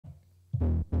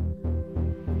Freikstorn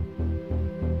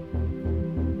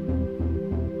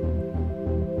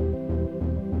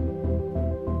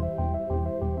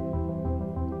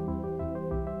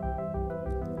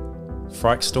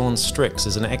Strix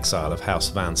is an exile of House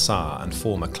Van Saar and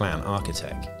former clan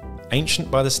architect.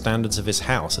 Ancient by the standards of his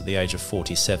house at the age of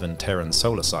 47 Terran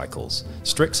solar cycles,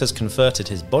 Strix has converted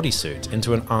his bodysuit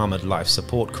into an armoured life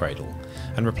support cradle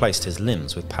and replaced his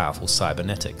limbs with powerful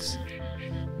cybernetics.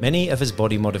 Many of his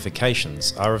body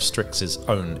modifications are of Strix's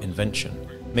own invention,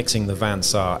 mixing the Van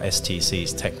Saar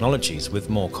STC's technologies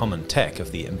with more common tech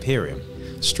of the Imperium.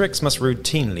 Strix must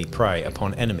routinely prey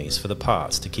upon enemies for the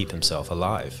parts to keep himself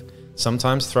alive,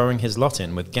 sometimes throwing his lot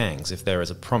in with gangs if there is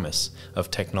a promise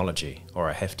of technology or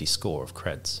a hefty score of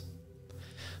creds.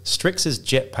 Strix's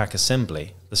jetpack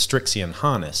assembly, the Strixian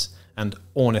harness, and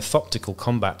ornithoptical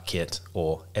combat kit,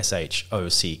 or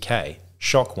SHOCK,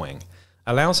 Shockwing,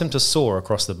 allows him to soar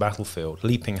across the battlefield,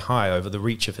 leaping high over the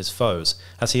reach of his foes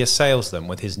as he assails them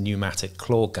with his pneumatic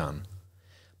claw gun.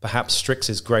 Perhaps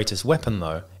Strix's greatest weapon,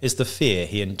 though, is the fear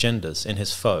he engenders in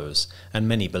his foes, and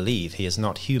many believe he is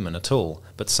not human at all,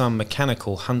 but some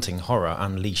mechanical hunting horror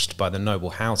unleashed by the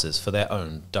noble houses for their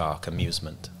own dark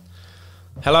amusement.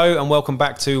 Hello and welcome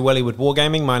back to Wellywood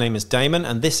Wargaming. My name is Damon,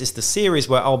 and this is the series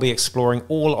where I'll be exploring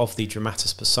all of the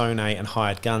Dramatis Personae and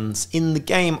hired guns in the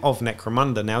game of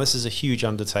Necromunda. Now, this is a huge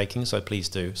undertaking, so please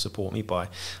do support me by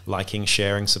liking,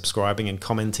 sharing, subscribing, and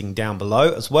commenting down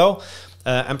below as well.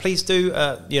 And please do,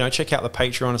 check out the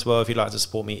Patreon as well if you'd like to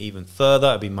support me even further.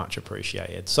 It'd be much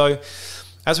appreciated. So,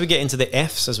 as we get into the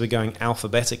Fs, as we're going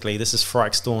alphabetically, this is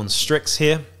Freikstorn Strix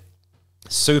here.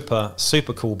 Super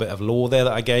cool bit of lore there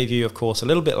that I gave you. Of course, a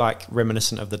little bit like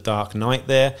reminiscent of the Dark Knight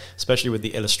there, especially with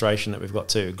the illustration that we've got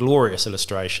too. Glorious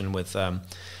illustration with a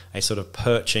sort of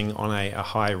perching on a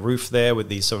high roof there with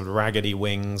these sort of raggedy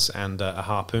wings and a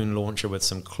harpoon launcher with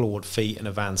some clawed feet and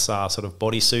a Van Saar sort of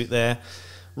bodysuit there.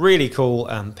 Really cool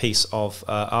piece of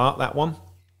art, that one.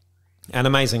 And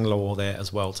amazing lore there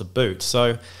as well to boot.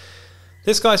 So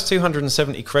this guy's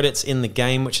 270 credits in the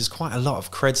game, which is quite a lot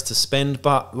of creds to spend,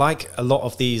 but like a lot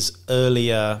of these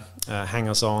earlier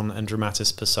hangers-on and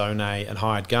Dramatis Personae and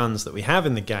hired guns that we have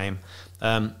in the game,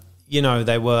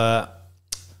 they were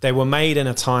made in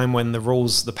a time when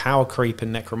the power creep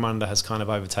in Necromunda has kind of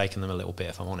overtaken them a little bit,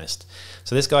 if I'm honest.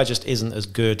 So this guy just isn't as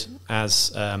good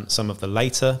as some of the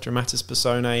later Dramatis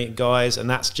Personae guys, and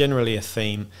that's generally a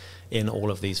theme in all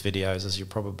of these videos, as you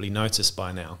probably noticed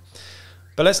by now.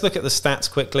 But let's look at the stats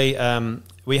quickly.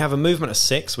 We have a movement of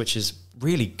 6, which is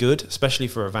really good, especially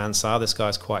for a Van Saar. This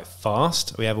guy's quite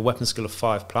fast. We have a weapon skill of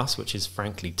 5+, which is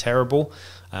frankly terrible,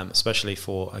 especially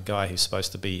for a guy who's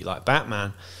supposed to be like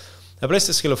Batman. A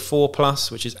ballistic skill of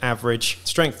 4+, which is average.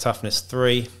 Strength toughness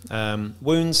 3.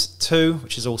 Wounds 2,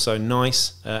 which is also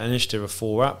nice. Initiative of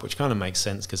 4 up, which kind of makes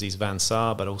sense because he's Van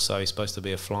Saar, but also he's supposed to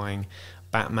be a flying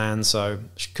Batman, so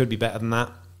could be better than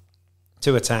that.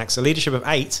 2 attacks. A leadership of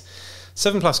 8.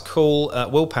 7+ cool,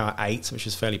 willpower 8, which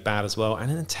is fairly bad as well,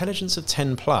 and an intelligence of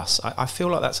 10+. I feel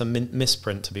like that's a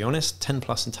misprint, to be honest.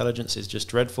 10+ intelligence is just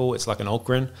dreadful. It's like an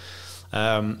Ogren,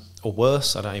 or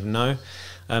worse, I don't even know.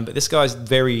 But this guy's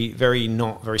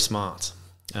not very smart,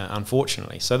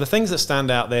 unfortunately. So the things that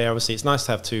stand out there, obviously, it's nice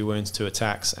to have 2 wounds, 2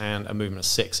 attacks, and a movement of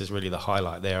 6 is really the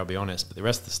highlight there, I'll be honest. But the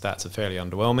rest of the stats are fairly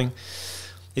underwhelming.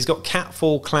 He's got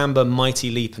Catfall, Clamber, Mighty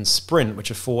Leap, and Sprint,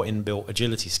 which are 4 inbuilt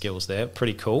agility skills there.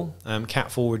 Pretty cool.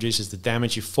 Catfall reduces the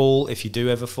damage you fall if you do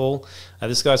ever fall.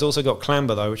 This guy's also got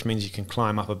Clamber, though, which means you can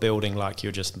climb up a building like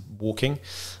you're just walking,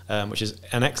 which is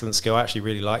an excellent skill. I actually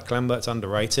really like Clamber. It's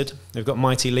underrated. We've got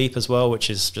Mighty Leap as well, which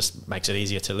is just makes it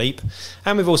easier to leap.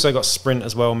 And we've also got Sprint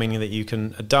as well, meaning that you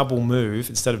can double move.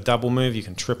 Instead of double move, you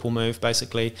can triple move,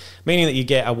 basically, meaning that you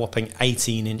get a whopping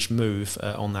 18-inch move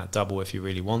on that double if you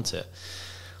really want it.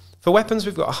 For weapons,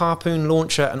 we've got a harpoon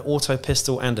launcher, an auto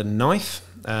pistol, and a knife.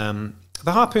 The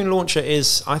harpoon launcher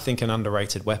is, I think, an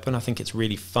underrated weapon. I think it's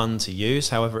really fun to use.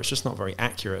 However, it's just not very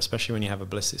accurate, especially when you have a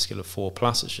ballistic skill of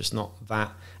 4+. It's just not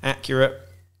that accurate.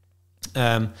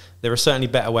 There are certainly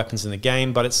better weapons in the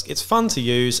game, but it's fun to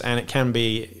use, and it can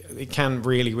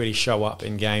really show up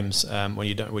in games when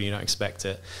you don't expect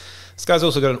it. This guy's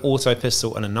also got an auto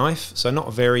pistol and a knife, so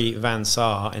not very Van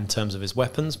Saar in terms of his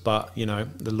weapons, but, you know,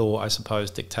 the law, I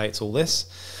suppose, dictates all this.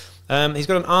 He's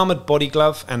got an armoured body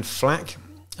glove and flak,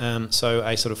 so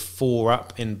a sort of 4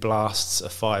 up in blasts, a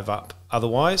 5 up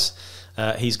otherwise.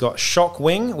 He's got Shock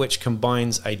Wing, which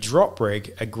combines a drop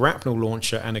rig, a grapnel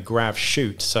launcher, and a grav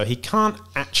shoot, so he can't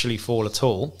actually fall at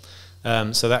all.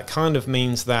 So that kind of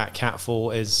means that Catfall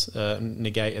is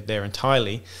negated there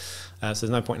entirely. So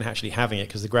there's no point in actually having it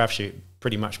because the grav shoot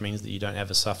pretty much means that you don't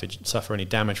ever suffer any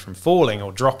damage from falling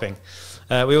or dropping.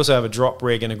 We also have a drop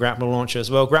rig and a grappler launcher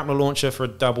as well. Grappler launcher, for a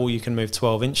double, you can move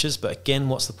 12 inches. But again,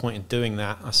 what's the point in doing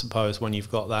that, I suppose, when you've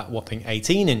got that whopping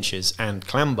 18 inches and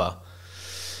clamber?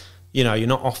 You know, you're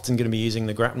not often going to be using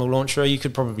the grapnel launcher. You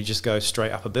could probably just go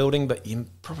straight up a building, but you're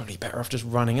probably better off just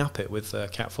running up it with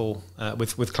catfall,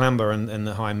 with clamber and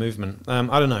the high movement.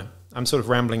 I don't know. I'm sort of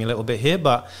rambling a little bit here,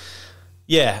 but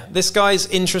yeah, this guy's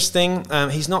interesting.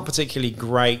 He's not particularly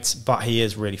great, but he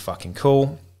is really fucking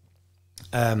cool.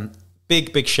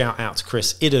 Big shout out to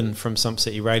Chris Idden from Sump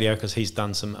City Radio, because he's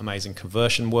done some amazing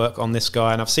conversion work on this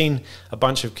guy, and I've seen a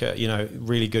bunch of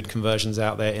really good conversions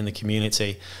out there in the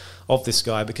community of this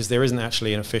guy, because there isn't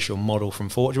actually an official model from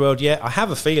Forge World yet. I have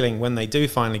a feeling when they do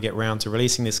finally get round to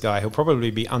releasing this guy, he'll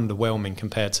probably be underwhelming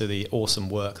compared to the awesome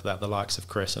work that the likes of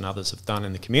Chris and others have done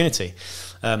in the community.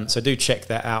 So do check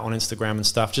that out on Instagram and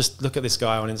stuff. Just look at this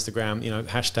guy on Instagram,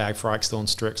 hashtag Freikstorn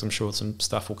Strix. I'm sure some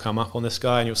stuff will come up on this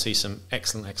guy, and you'll see some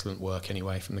excellent work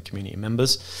anyway from the community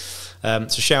members. So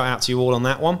shout out to you all on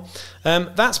that one.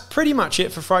 That's pretty much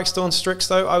it for Freikstorn Strix,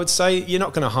 though. I would say you're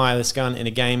not going to hire this gun in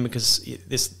a game, because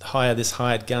hire this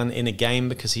hired gun in a game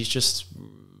because he's just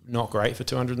not great for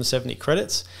 270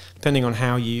 credits. Depending on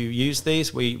how you use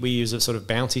these, we use a sort of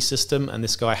bounty system, and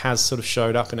this guy has sort of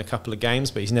showed up in a couple of games,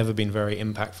 but he's never been very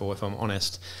impactful, if I'm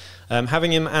honest.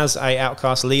 Having him as a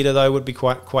outcast leader, though, would be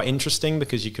quite interesting,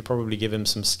 because you could probably give him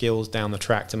some skills down the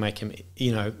track to make him,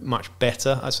 much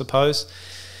better, I suppose.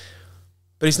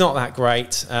 But he's not that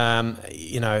great.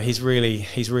 He's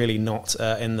really not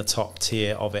in the top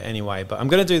tier of it anyway. But I'm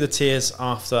going to do the tiers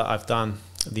after I've done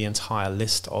the entire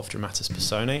list of Dramatis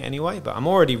Personae anyway. But I'm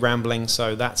already rambling,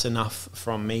 so that's enough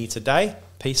from me today.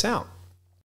 Peace out.